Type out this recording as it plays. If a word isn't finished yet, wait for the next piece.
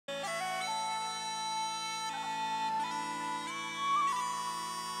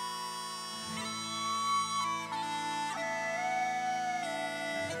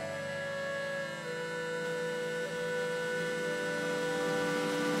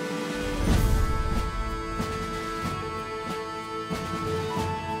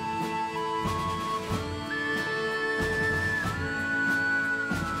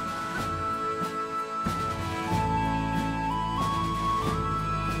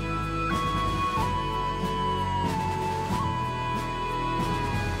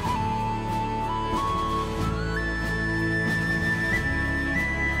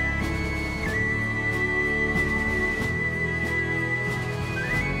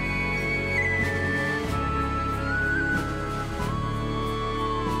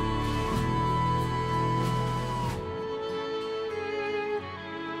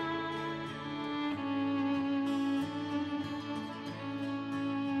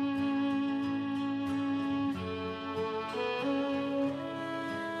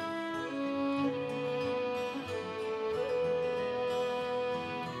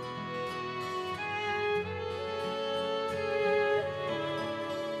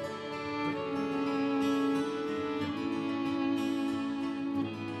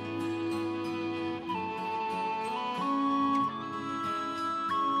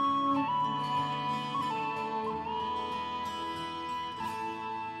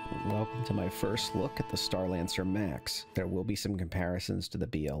welcome to my first look at the Starlancer Max. There will be some comparisons to the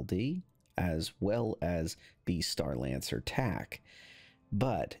BLD, as well as the Starlancer TAC.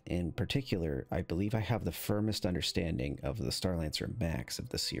 But, in particular, I believe I have the firmest understanding of the Starlancer Max of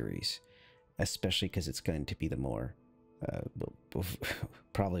the series, especially because it's going to be the more,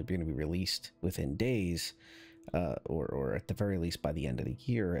 probably going to be released within days, or at the very least by the end of the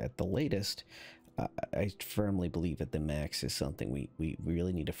year at the latest. I firmly believe that the Max is something we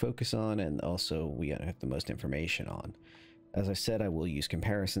really need to focus on, and also we have the most information on. As I said, I will use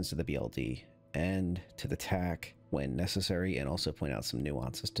comparisons to the BLD and to the TAC when necessary, and also point out some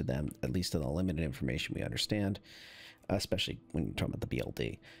nuances to them, at least in the limited information we understand, especially when you're talking about the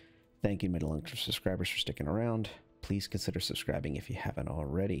BLD. Thank you, middle-income subscribers, for sticking around. Please consider subscribing if you haven't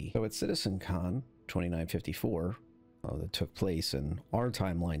already. So at CitizenCon 2954, that took place in our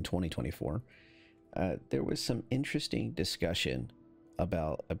timeline 2024, there was some interesting discussion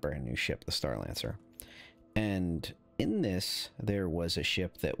about a brand new ship, the Starlancer. And in this, there was a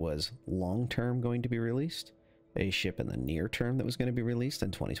ship that was long-term going to be released, a ship in the near term that was going to be released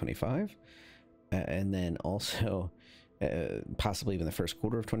in 2025, and then also possibly even the first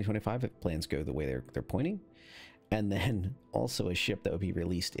quarter of 2025 if plans go the way they're pointing, and then also a ship that would be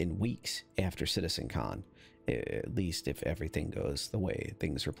released in weeks after CitizenCon, at least if everything goes the way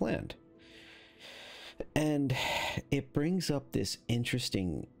things are planned. And it brings up this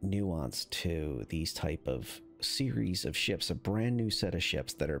interesting nuance to these type of series of ships, a brand new set of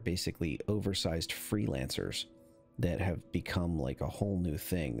ships that are basically oversized freelancers that have become like a whole new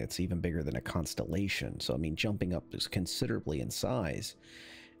thing that's even bigger than a constellation. So I mean, jumping up is considerably in size.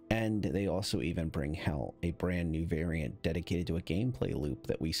 And they also even bring out a brand new variant dedicated to a gameplay loop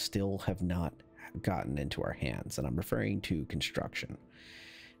that we still have not gotten into our hands, and I'm referring to construction.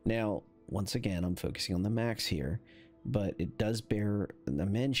 Now, once again, I'm focusing on the Max here, but it does bear the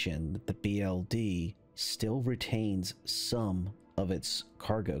mention that the BLD still retains some of its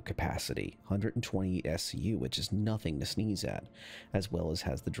cargo capacity, 120 SCU, which is nothing to sneeze at, as well as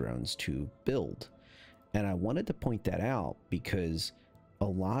has the drones to build. And I wanted to point that out because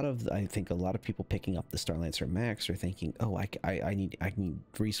I think a lot of people picking up the Starlancer Max are thinking, oh, I need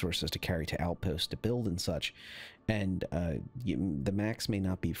resources to carry to outposts to build and such, and the Max may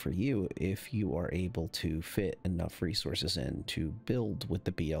not be for you if you are able to fit enough resources in to build with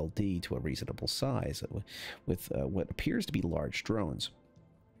the BLD to a reasonable size with what appears to be large drones.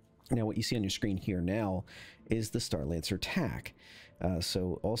 Now, what you see on your screen here now is the Starlancer TAC.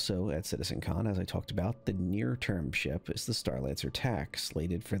 So also at CitizenCon, as I talked about, the near-term ship is the Starlancer TAC,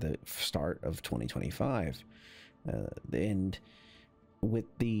 slated for the start of 2025. And with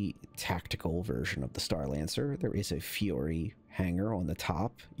the tactical version of the Starlancer, there is a Fury hangar on the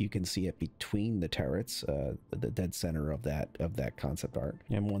top. You can see it between the turrets, the dead center of that concept art.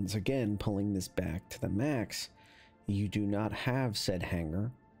 And once again, pulling this back to the Max, you do not have said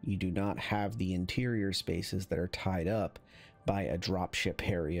hangar. You do not have the interior spaces that are tied up by a dropship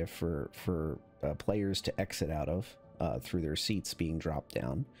area for players to exit out of through their seats being dropped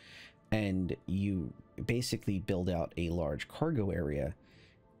down. And you basically build out a large cargo area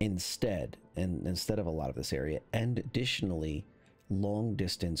instead of a lot of this area, and additionally long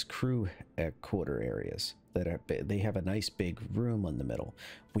distance crew quarter areas they have a nice big room in the middle.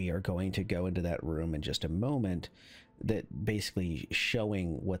 We are going to go into that room in just a moment, that basically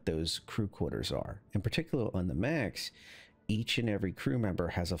showing what those crew quarters are. In particular on the Max, each and every crew member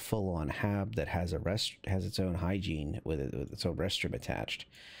has a full-on hab that has its own hygiene with its own restroom attached,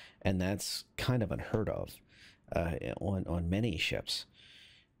 and that's kind of unheard of on many ships.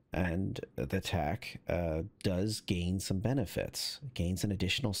 And the TAC does gain some benefits. It gains an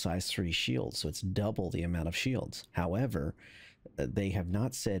additional size 3 shield, so it's double the amount of shields. However, they have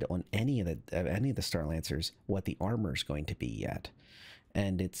not said on any of the Starlancers what the armor is going to be yet,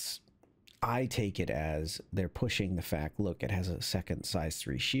 and I take it as they're pushing the fact, look, it has a second size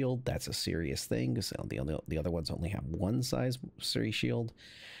 3 shield. That's a serious thing, because the other ones only have one size 3 shield,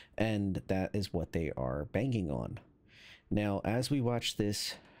 and that is what they are banking on. Now, as we watch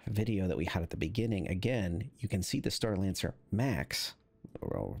this video that we had at the beginning, again, you can see the Starlancer Max,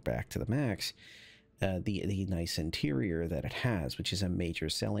 or back to the Max, the nice interior that it has, which is a major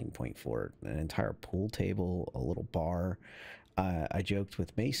selling point for it. An entire pool table, a little bar. I joked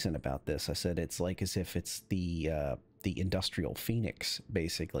with Mason about this. I said it's like as if it's the industrial Phoenix,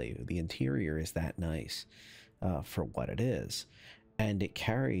 basically. The interior is that nice for what it is. And it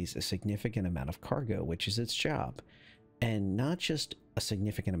carries a significant amount of cargo, which is its job. And not just a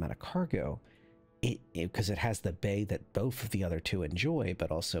significant amount of cargo, because it has the bay that both of the other two enjoy, but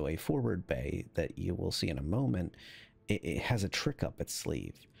also a forward bay that you will see in a moment it has a trick up its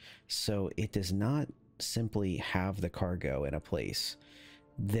sleeve. So it does not simply have the cargo in a place.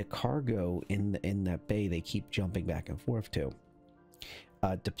 The cargo in that bay they keep jumping back and forth to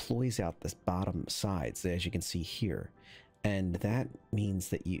deploys out the bottom sides, as you can see here. And that means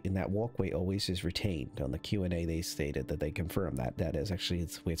that that walkway always is retained. On the Q&A, they stated that they confirmed that that is actually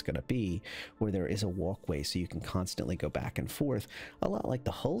the way it's going to be, where there is a walkway so you can constantly go back and forth, a lot like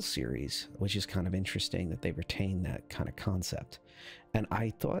the Hull series, which is kind of interesting that they retain that kind of concept. And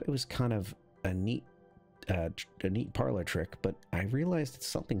I thought it was kind of a neat parlor trick, but I realized it's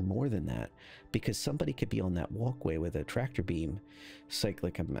something more than that, because somebody could be on that walkway with a tractor beam,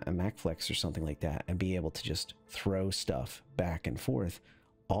 like a MacFlex or something like that, and be able to just throw stuff back and forth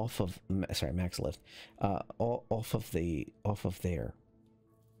off of, sorry, Max Lift, off of there.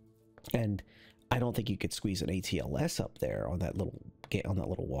 And I don't think you could squeeze an ATLS up there on that little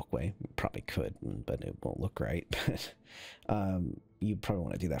walkway. Probably could, but it won't look right. You probably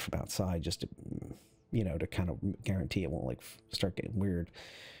want to do that from outside, just to, you know, to kind of guarantee it won't like start getting weird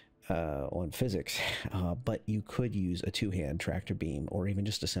on physics. But you could use a two-hand tractor beam or even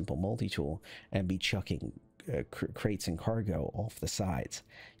just a simple multi-tool and be chucking crates and cargo off the sides.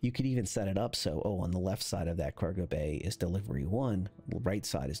 You could even set it up so, oh, on the left side of that cargo bay is delivery 1, the right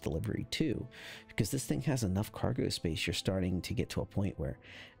side is delivery 2, because this thing has enough cargo space. You're starting to get to a point where,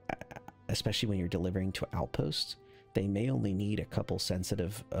 especially when you're delivering to outposts, they may only need a couple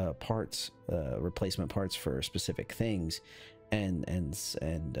sensitive parts, replacement parts for specific things, and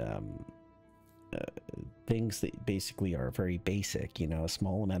things that basically are very basic. You know, a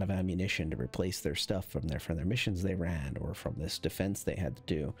small amount of ammunition to replace their stuff from their missions they ran, or from this defense they had to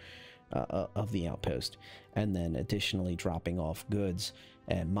do of the outpost, and then additionally dropping off goods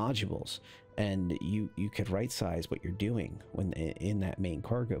and modules. And you could right size what you're doing when in that main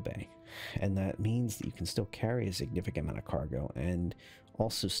cargo bay, and that means that you can still carry a significant amount of cargo and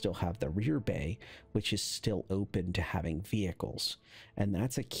also still have the rear bay, which is still open to having vehicles. And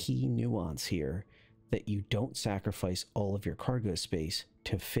that's a key nuance here, that you don't sacrifice all of your cargo space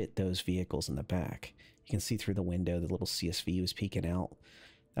to fit those vehicles in the back. You can see through the window the little CSV was peeking out.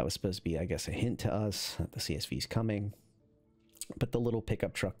 That was supposed to be, I guess, a hint to us that the CSV is coming. But the little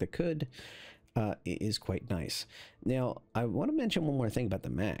pickup truck that could is quite nice. Now, I want to mention one more thing about the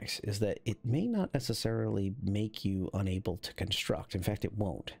Max, is that it may not necessarily make you unable to construct. In fact, it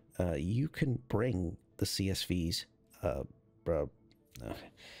won't. You can bring the CSV's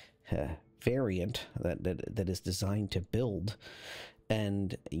variant that is designed to build,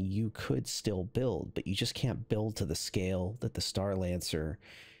 and you could still build, but you just can't build to the scale that the Starlancer,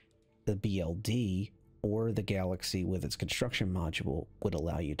 the BLD, or the Galaxy with its construction module would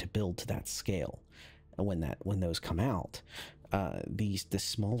allow you to build to that scale. And when those come out, the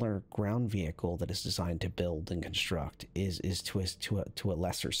smaller ground vehicle that is designed to build and construct is to a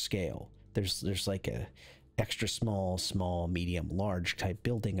lesser scale. There's like a extra small, medium, large type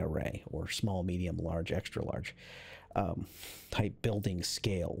building array, or small, medium, large, extra large type building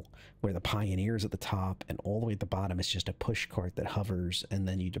scale, where the Pioneer's at the top and all the way at the bottom is just a push cart that hovers, and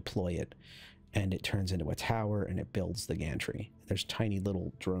then you deploy it and it turns into a tower and it builds the gantry. There's tiny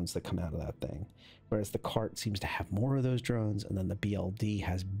little drones that come out of that thing, whereas the cart seems to have more of those drones, and then the BLD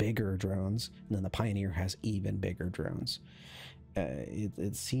has bigger drones, and then the Pioneer has even bigger drones.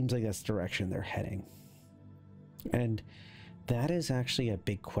 It seems like that's the direction they're heading, and that is actually a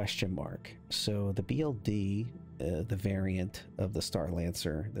big question mark. So the BLD, the variant of the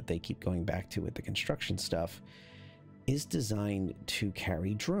Starlancer that they keep going back to with the construction stuff, is designed to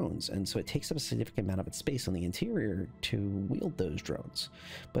carry drones, and so it takes up a significant amount of its space on the interior to wield those drones.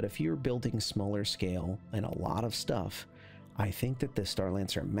 But if you're building smaller scale and a lot of stuff, I think that the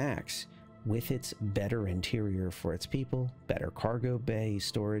Starlancer Max, with its better interior for its people, better cargo bay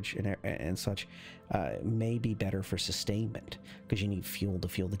storage and such, may be better for sustainment, because you need fuel to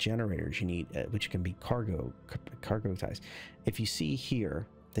fuel the generators. You need which can be cargo ties. If you see here,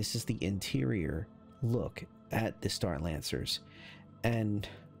 this is the interior look at the Starlancers, and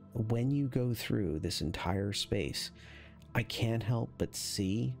when you go through this entire space, I can't help but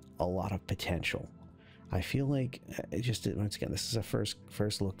see a lot of potential. I feel like, just once again, this is a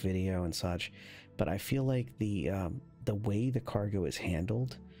first look video and such, but I feel like the way the cargo is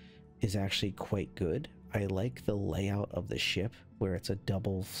handled is actually quite good. I like the layout of the ship, where it's a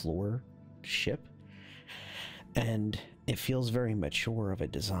double floor ship, and it feels very mature of a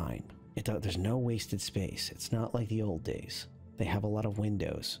design. There's no wasted space. It's not like the old days. They have a lot of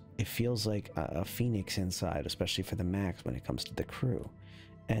windows. It feels like a phoenix inside, especially for the Max when it comes to the crew.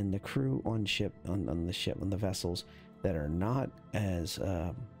 And the crew on the vessels that are not as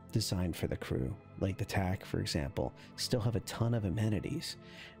designed for the crew, like the TAC, for example, still have a ton of amenities.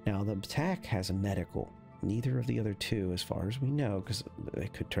 Now, the TAC has a medical. Neither of the other two, as far as we know, because they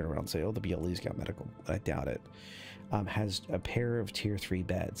could turn around and say, oh, the BLD's got medical. I doubt it. Has a pair of tier 3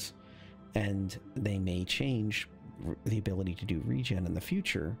 beds. And they may change the ability to do regen in the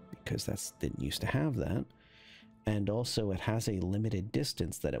future, because that's didn't used to have that. And also, it has a limited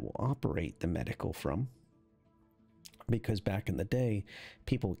distance that it will operate the medical from. Because back in the day,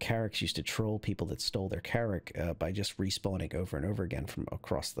 people with Carracks used to troll people that stole their Carrack by just respawning over and over again from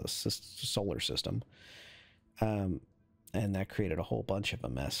across the solar system. And that created a whole bunch of a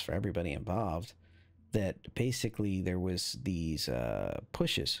mess for everybody involved. That basically there was these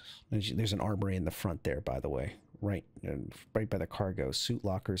pushes. There's an armory in the front there, by the way, right by the cargo, suit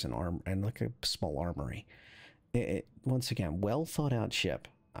lockers and like a small armory. Once again, well thought out ship.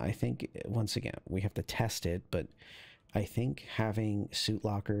 I think once again we have to test it, but I think having suit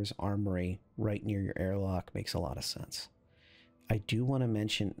lockers, armory right near your airlock makes a lot of sense. I do want to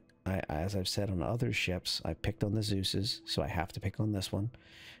mention, as I've said on other ships, I picked on the Zeus's, so I have to pick on this one.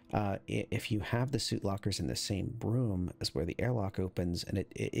 If you have the suit lockers in the same room as where the airlock opens, and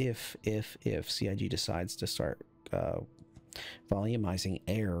if CIG decides to start volumizing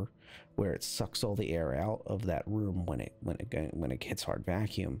air, where it sucks all the air out of that room when it hits hard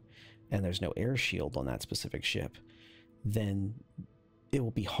vacuum, and there's no air shield on that specific ship, then it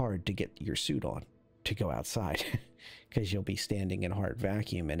will be hard to get your suit on to go outside because you'll be standing in hard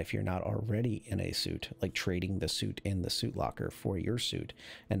vacuum. And if you're not already in a suit, like trading the suit in the suit locker for your suit,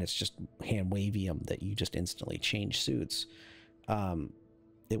 and it's just hand wavium that you just instantly change suits,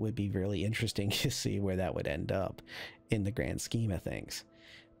 it would be really interesting to see where that would end up in the grand scheme of things.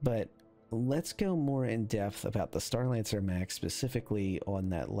 But let's go more in depth about the Starlancer Max, specifically on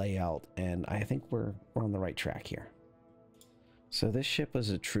that layout, and I think we're on the right track here. So this ship was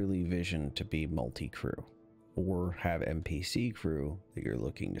a truly visioned to be multi-crew, or have NPC crew that you're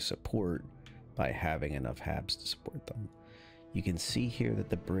looking to support by having enough habs to support them. You can see here that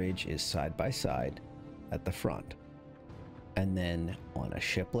the bridge is side by side at the front. And then on a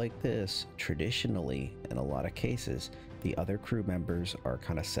ship like this, traditionally, in a lot of cases, the other crew members are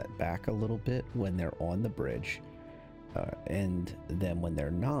kind of set back a little bit when they're on the bridge. And then when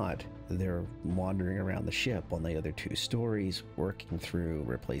they're not, they're wandering around the ship on the other 2 stories, working through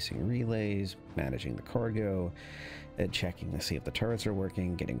replacing relays, managing the cargo, and checking to see if the turrets are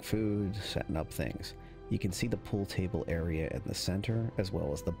working, getting food, setting up things. You can see the pool table area in the center, as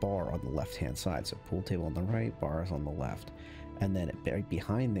well as the bar on the left-hand side. So pool table on the right, bars on the left. And then right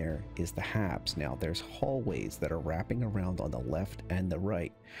behind there is the habs. Now there's hallways that are wrapping around on the left and the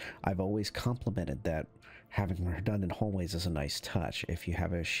right. I've always complimented that having redundant hallways is a nice touch. If you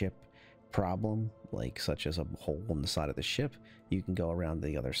have a ship problem, like such as a hole on the side of the ship, you can go around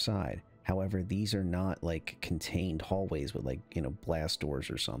the other side. However, these are not like contained hallways with, like, you know, blast doors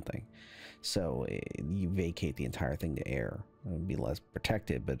or something. So you vacate the entire thing to air. It would be less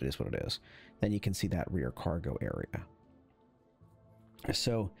protected, but it is what it is. Then you can see that rear cargo area.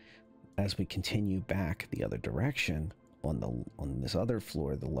 So as we continue back the other direction, on this other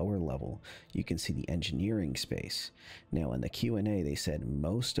floor, the lower level, you can see the engineering space. Now in the Q&A, they said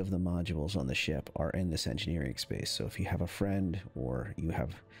most of the modules on the ship are in this engineering space. So if you have a friend, or you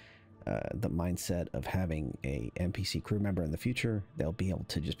have the mindset of having a NPC crew member in the future, they'll be able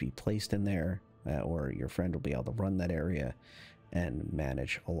to just be placed in there, or your friend will be able to run that area and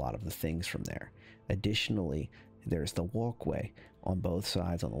manage a lot of the things from there. Additionally, there's the walkway on both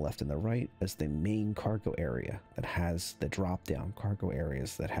sides, on the left and the right, as the main cargo area that has the drop-down cargo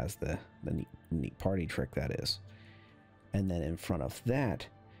areas, that has the neat party trick, that is. And then in front of that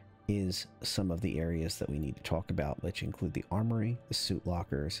is some of the areas that we need to talk about, which include the armory, the suit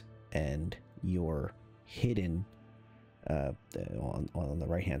lockers, and your hidden, on the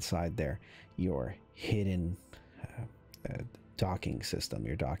right-hand side there, your hidden docking system.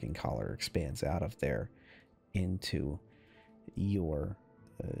 Your docking collar expands out of there into your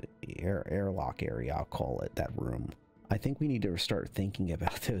airlock area, I'll call it, that room. I think we need to start thinking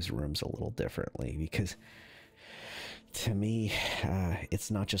about those rooms a little differently, because to me,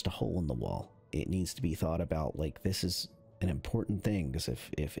 it's not just a hole in the wall. It needs to be thought about like this is an important thing, because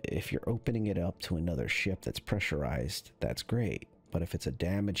if you're opening it up to another ship that's pressurized, that's great. But if it's a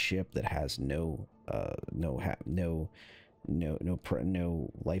damaged ship that has no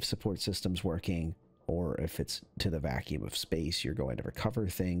life support systems working, or if it's to the vacuum of space, you're going to recover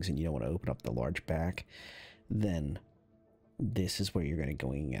things and you don't want to open up the large back, then this is where you're going to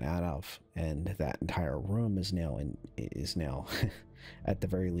go in and out of, and that entire room is now at the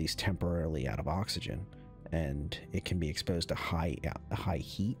very least temporarily out of oxygen, and it can be exposed to high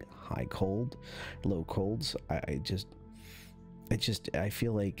heat, high cold, low colds. I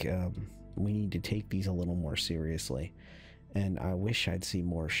feel like we need to take these a little more seriously. And I wish I'd see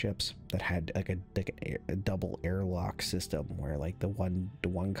more ships that had like a double airlock system where like the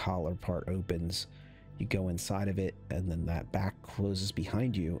one collar part opens, you go inside of it, and then that back closes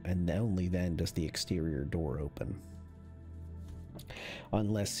behind you, and only then does the exterior door open.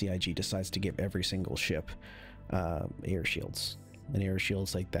 Unless CIG decides to give every single ship air shields. And air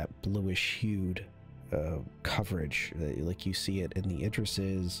shields like that bluish hued coverage, like you see it in the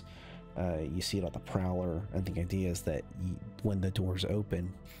Idrises. You see it on the Prowler, and the idea is that when the doors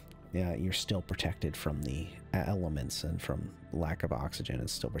open, you're still protected from the elements and from lack of oxygen.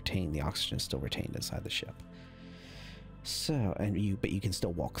 It's still retained. The oxygen is still retained inside the ship. So, but you can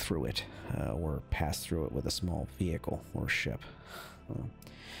still walk through it or pass through it with a small vehicle or ship.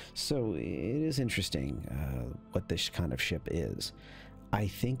 So it is interesting what this kind of ship is. I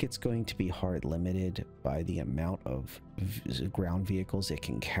think it's going to be hard limited by the amount of ground vehicles it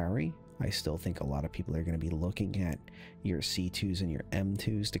can carry. I still think a lot of people are going to be looking at your C2s and your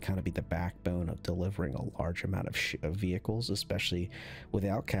M2s to kind of be the backbone of delivering a large amount of vehicles, especially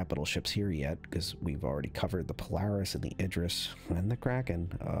without capital ships here yet, because we've already covered the Polaris and the Idris and the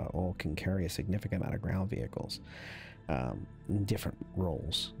Kraken all can carry a significant amount of ground vehicles. In different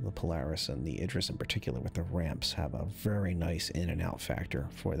roles. The Polaris and the Idris in particular with the ramps have a very nice in and out factor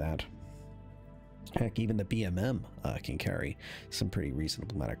for that. Heck, even the BMM can carry some pretty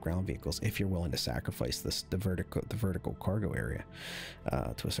reasonable amount of ground vehicles if you're willing to sacrifice the vertical cargo area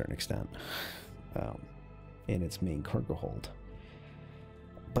to a certain extent in its main cargo hold.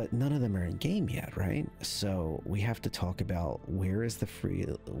 But none of them are in game yet, right? So we have to talk about where is the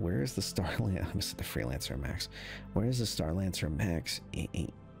Freelancer Max? Where is the Starlancer Max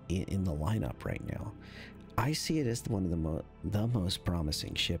in the lineup right now? I see it as one of the most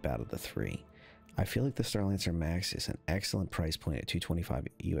promising ship out of the three. I feel like the Starlancer Max is an excellent price point at 225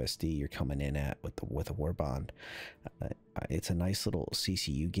 USD. You're coming in at with a war bond. It's a nice little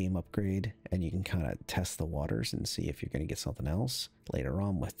CCU game upgrade, and you can kind of test the waters and see if you're going to get something else later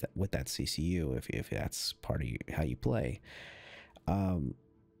on with that CCU if that's part of how you play. In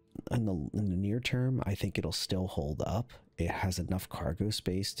the near term, I think it'll still hold up. It has enough cargo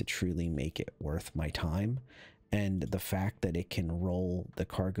space to truly make it worth my time. And the fact that it can roll the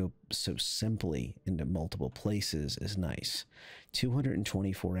cargo so simply into multiple places is nice.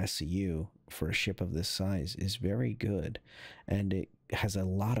 224 SCU for a ship of this size is very good, and it has a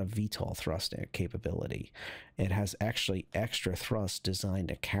lot of VTOL thrust capability. It has actually extra thrust designed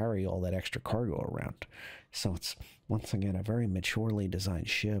to carry all that extra cargo around. So it's, once again, a very maturely designed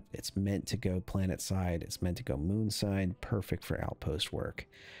ship. It's meant to go planet side. It's meant to go moon side. Perfect for outpost work.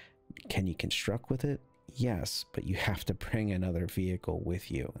 Can you construct with it? Yes, but you have to bring another vehicle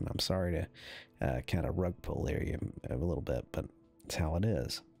with you. And I'm sorry to kind of rug pull there a little bit, but it's how it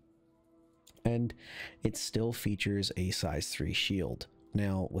is. And it still features a size 3 shield.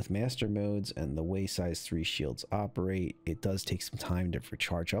 Now, with master modes and the way size 3 shields operate, it does take some time to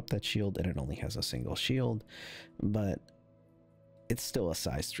recharge up that shield, and it only has a single shield, but it's still a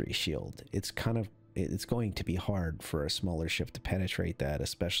size 3 shield. It's going to be hard for a smaller ship to penetrate that,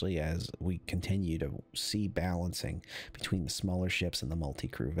 especially as we continue to see balancing between the smaller ships and the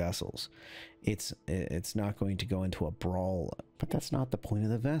multi-crew vessels. It's not going to go into a brawl, but that's not the point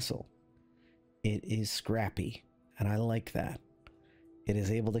of the vessel. It is scrappy, and I like that. It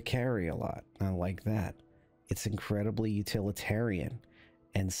is able to carry a lot, and I like that. It's incredibly utilitarian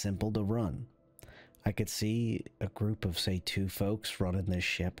and simple to run. I could see a group of, say, 2 folks running this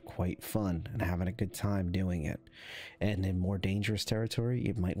ship quite fun and having a good time doing it. And in more dangerous territory,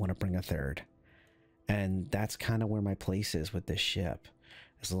 you might want to bring a 3rd. And that's kind of where my place is with this ship.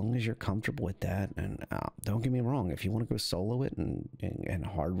 As long as you're comfortable with that, and don't get me wrong, if you want to go solo it and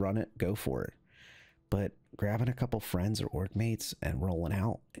hard run it, go for it. But grabbing a couple friends or org mates and rolling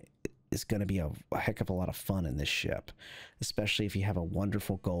out is going to be a heck of a lot of fun in this ship, especially if you have a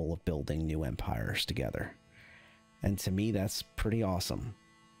wonderful goal of building new empires together. And to me, that's pretty awesome.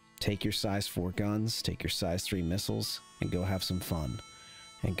 Take your size 4 guns, take your size 3 missiles, and go have some fun.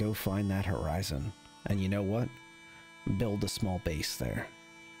 And go find that horizon. And you know what? Build a small base there.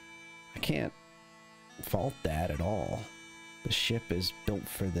 I can't fault that at all. The ship is built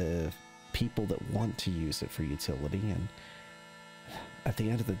for the people that want to use it for utility, and at the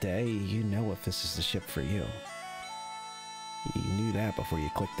end of the day, you know if this is the ship for you. You knew that before you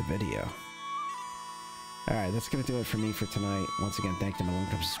clicked the video. Alright, that's going to do it for me for tonight. Once again, thank you to my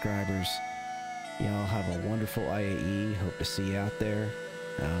long-term subscribers. Y'all have a wonderful IAE. Hope to see you out there.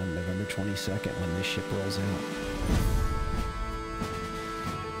 November 22nd when this ship rolls out.